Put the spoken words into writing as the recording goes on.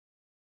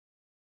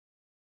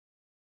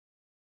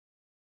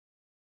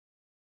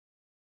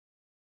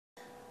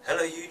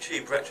Hello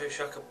YouTube, Retro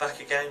Shocker back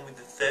again with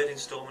the third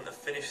instalment of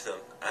Finish Them.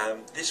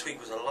 This week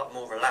was a lot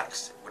more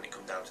relaxed when it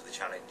come down to the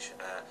challenge.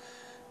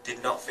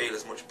 Did not feel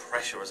as much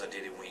pressure as I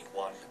did in week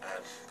one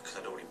because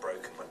I'd already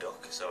broken my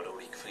duck, so I'd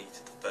already completed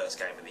the first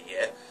game of the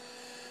year.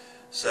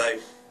 So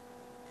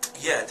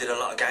yeah, did a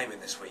lot of gaming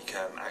this week.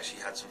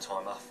 Actually had some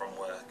time off from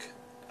work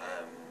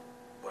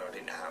where I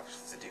didn't have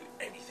to do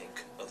anything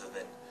other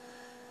than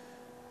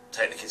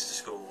take the kids to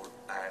school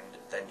and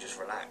then just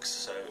relax.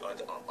 So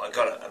I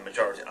got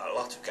a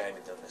lot of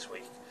gaming done this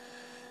week,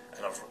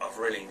 and I've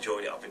really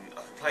enjoyed it. I've been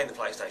playing the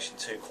PlayStation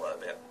 2 quite a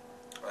bit.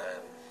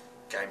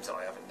 Games that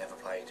I haven't never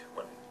played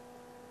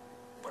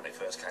when they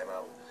first came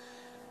out.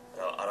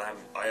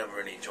 I am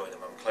really enjoying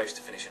them. I'm close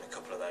to finishing a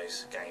couple of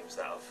those games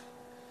that I've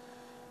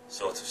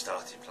sort of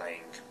started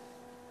playing,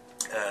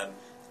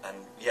 and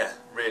yeah,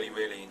 really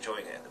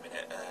enjoying it at the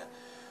minute.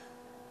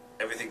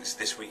 Everything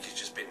this week has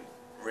just been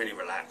really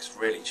relaxed,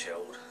 really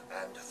chilled,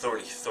 and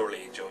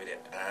thoroughly enjoyed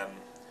it.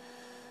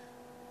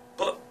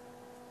 But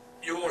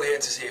you're all here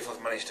to see if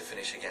I've managed to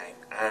finish a game,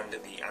 and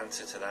the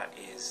answer to that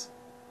is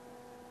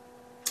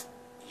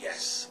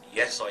yes.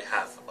 Yes, I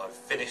have. I've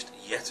finished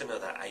yet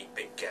another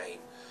 8-bit game.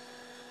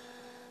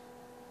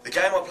 The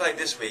game I played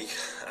this week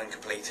and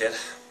completed,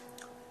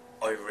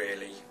 I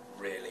really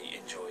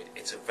enjoyed.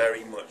 It's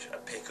very much a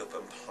pick up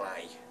and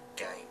play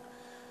game.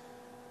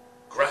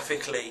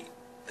 Graphically,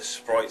 the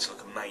sprites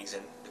look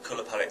amazing. The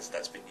colour palette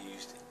that's been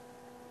used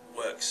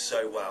works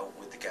so well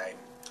with the game,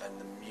 and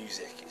the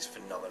music is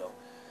phenomenal.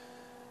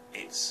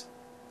 It's,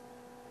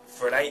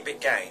 for an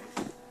 8-bit game,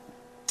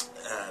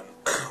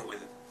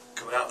 with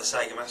coming out of the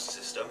Sega Master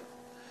System,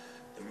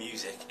 the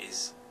music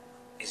is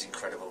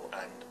incredible,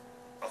 and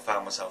I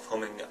found myself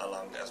humming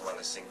along as well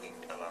as singing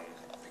along,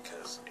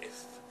 because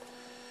if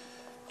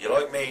you're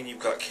like me and you've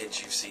got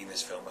kids, you've seen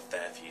this film a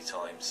fair few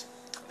times.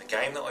 The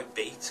game that I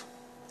beat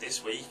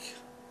this week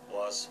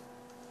was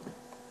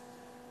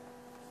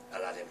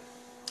Aladdin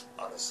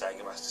on the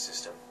Sega Master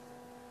System.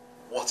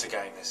 What a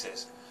game this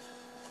is.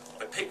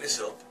 I picked this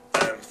up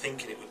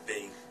thinking it would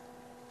be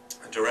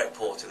a direct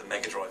port of the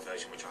Mega Drive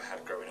version which I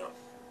had growing up,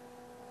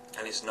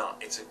 and it's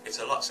not. It's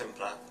a lot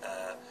simpler,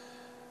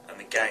 and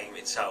the game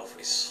itself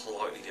is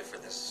slightly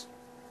different. There's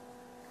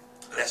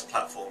less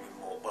platforming,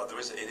 more, well,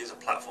 it is a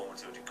platformer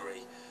to a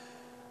degree,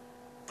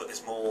 but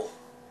there's more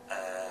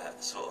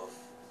sort of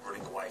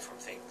running away from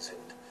things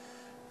and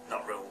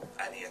not real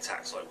any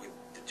attacks like with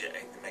the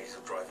Mega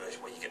Drive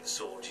version where you get the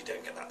swords. You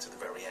don't get that to the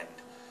very end.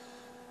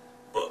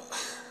 But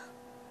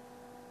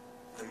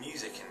the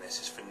music in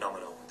this is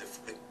phenomenal.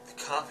 The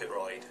carpet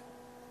ride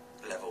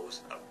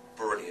levels are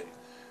brilliant.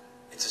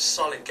 It's a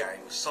solid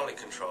game with solid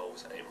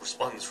controls, and it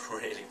responds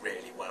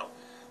really well.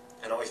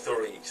 And I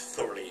thoroughly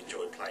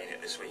enjoyed playing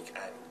it this week,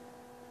 and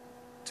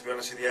to be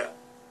honest with you,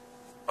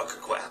 I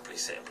could quite happily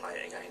sit and play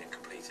it again and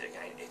complete it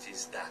again. It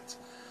is that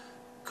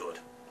good.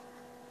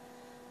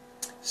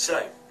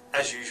 So,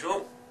 as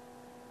usual,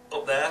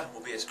 up there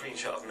will be a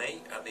screenshot of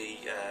me at the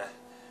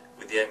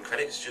with the end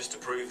credits, just to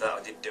prove that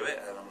I did do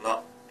it and I'm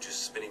not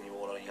just spinning you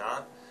all on a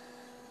yarn.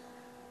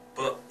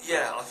 But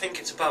yeah, I think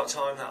it's about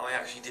time that I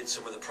actually did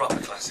some of the proper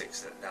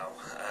classics now.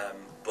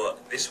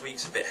 But this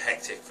week's a bit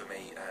hectic for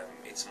me.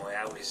 It's my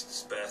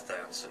eldest's birthday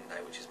on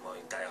Sunday, which is my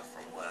day off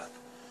from work.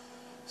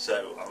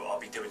 So I'll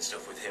be doing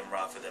stuff with him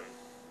rather than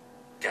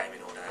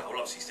gaming all day. I'll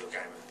obviously still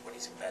game when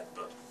he's in bed,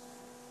 but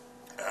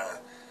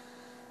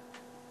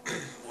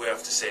we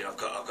have to see. I've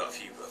got a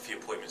few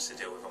appointments to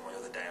deal with on my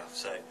other day off.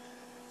 So,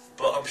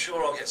 but I'm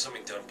sure I'll get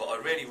something done. But I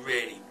really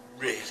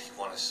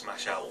want to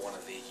smash out one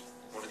of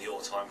the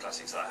all-time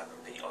classics that I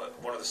haven't beat.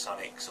 One of the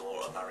Sonics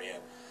or a Mario.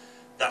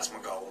 That's my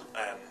goal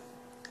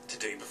to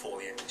do before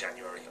the end of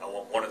January. I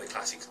want one of the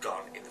classics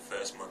gone in the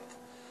first month,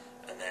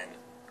 and then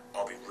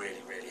I'll be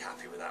really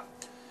happy with that.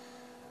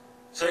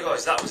 So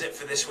guys, that was it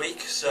for this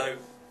week. So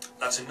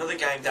that's another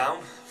game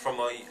down from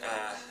my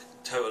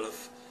total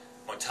of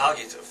my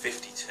target of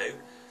 52.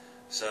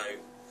 So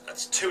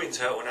that's 2 in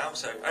total now.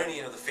 So only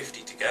another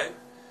 50 to go.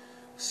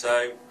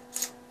 So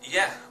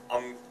yeah,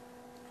 I'm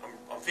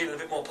feeling a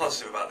bit more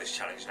positive about this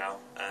challenge now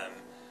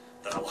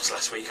than I was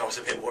last week. I was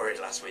a bit worried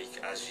last week,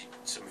 as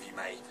some of you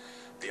may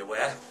be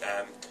aware.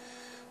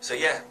 So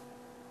yeah,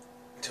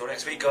 until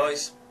next week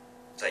guys,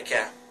 take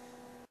care.